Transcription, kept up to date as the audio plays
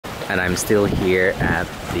and I'm still here at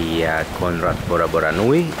the Conrad Bora Bora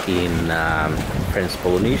Nui in French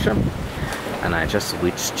Polynesia, and I just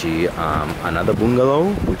switched to another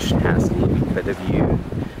bungalow which has a little bit better view.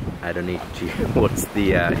 I don't need to watch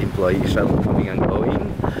the employee shuttle coming and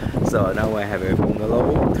going. So now I have a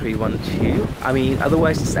bungalow 312. I mean,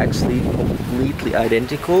 otherwise it's actually completely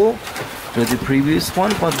identical to the previous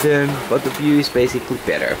one, but the view is basically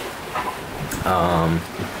better.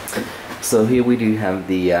 So here we do have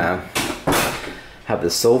the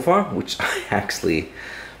sofa, which I actually,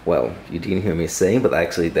 well, you didn't hear me saying, but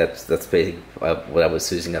actually that's basically what I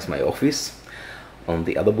was using as my office. On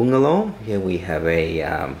the other bungalow, here we have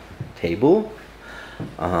a table,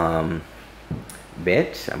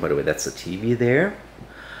 bed, and by the way, that's a TV there.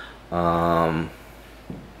 A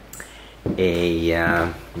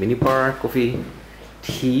mini bar, coffee,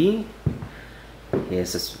 tea.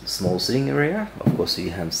 Here's a small sitting area. Of course, you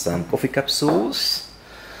have some coffee capsules.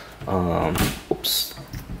 Oops!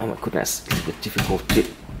 Oh my goodness, it's a bit difficult to.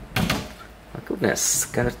 My goodness,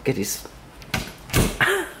 cannot get this.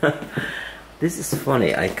 This is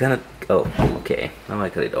funny. I cannot. Oh, okay. Now I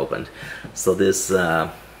got it opened. So there's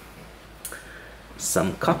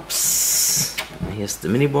some cups. Here's the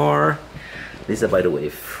mini bar. These are, by the way,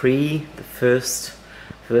 free. The first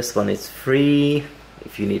one is free.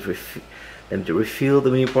 If you need them to refill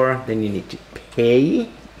the mini bar, then you need to pay.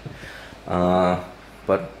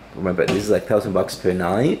 But remember, this is like $1,000 per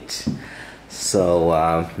night, so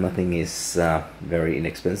nothing is very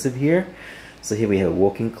inexpensive here. So here we have a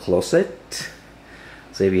walk-in closet.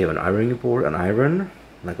 So here we have an ironing board, an iron,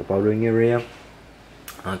 like a powdering area,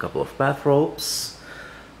 a couple of bathrobes,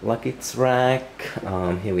 luggage rack.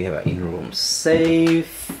 Here we have an in-room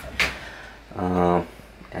safe, and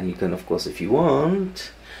you can, of course, if you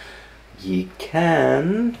want, you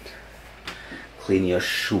can clean your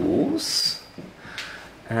shoes.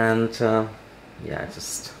 And yeah, I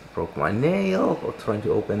just broke my nail or trying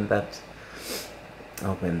to open that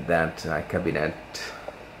cabinet.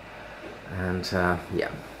 And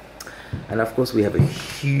yeah, and of course we have a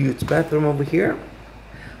huge bathroom over here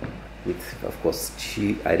with, of course,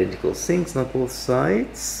 2 identical sinks on both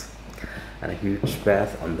sides, and a huge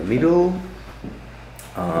bath on the middle.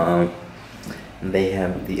 They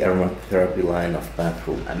have the aromatherapy line of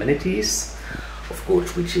bathroom amenities, of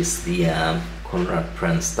course, which is the Conrad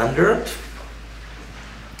brand standard.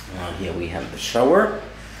 Here we have the shower,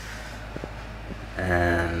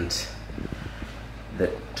 and the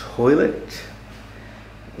toilet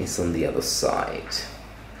is on the other side.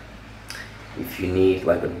 If you need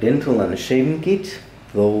like a dental and a shaving kit,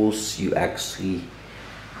 those you actually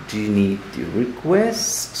do need to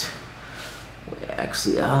request.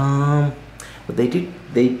 Actually, but they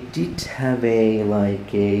did have a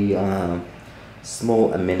like a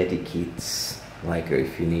small amenity kits, like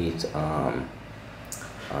if you need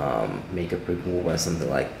makeup remover or something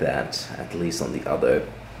like that, at least on the other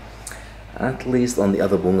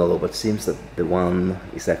bungalow. But seems that the one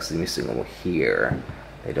is actually missing over here.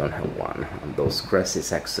 They don't have one, and those grass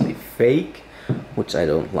is actually fake, which I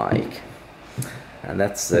don't like. And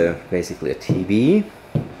that's basically a TV.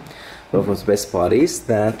 But what's the best part is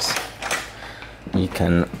that you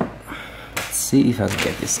can, let's see if I can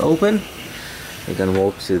get this open. You can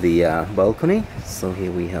walk to the balcony. So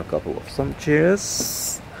here we have a couple of some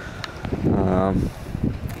chairs.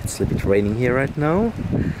 It's a bit raining here right now.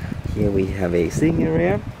 Here we have a sitting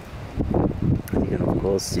area. And of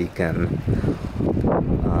course you can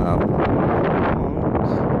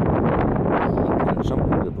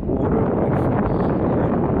jump into the water right from here.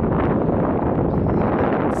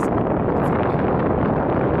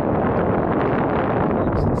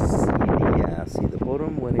 See the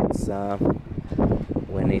bottom when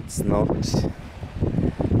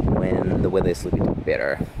the weather is a little bit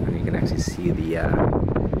better, and you can actually see the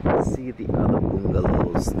other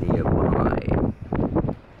bungalows nearby.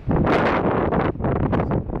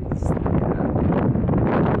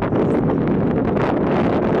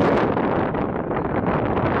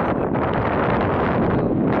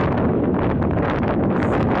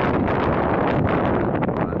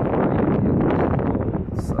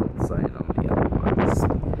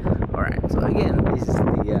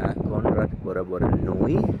 Bora Bora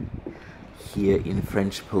Nui here in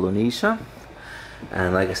French Polynesia,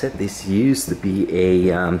 and like I said, this used to be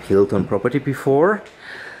a Hilton property before.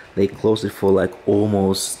 They closed it for like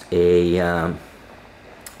almost a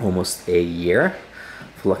year,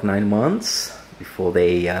 for like 9 months, before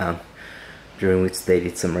they during which they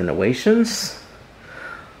did some renovations.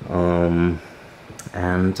 And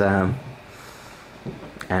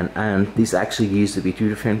this actually used to be 2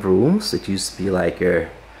 different rooms. It used to be like a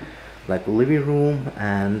like a living room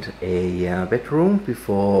and a bedroom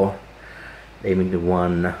before naming the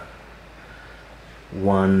one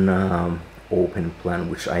open plan,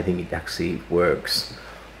 which I think it actually works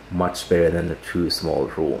much better than the 2 small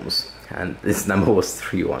rooms. And this number was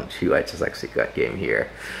 312. I just actually came here,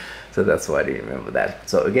 so that's why I didn't remember that.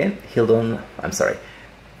 So again,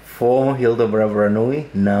 former Hilton Bora Bora Nui,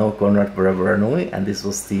 now Conrad Bora Bora Nui, and this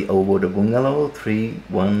was the Overwater Bungalow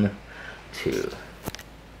 312.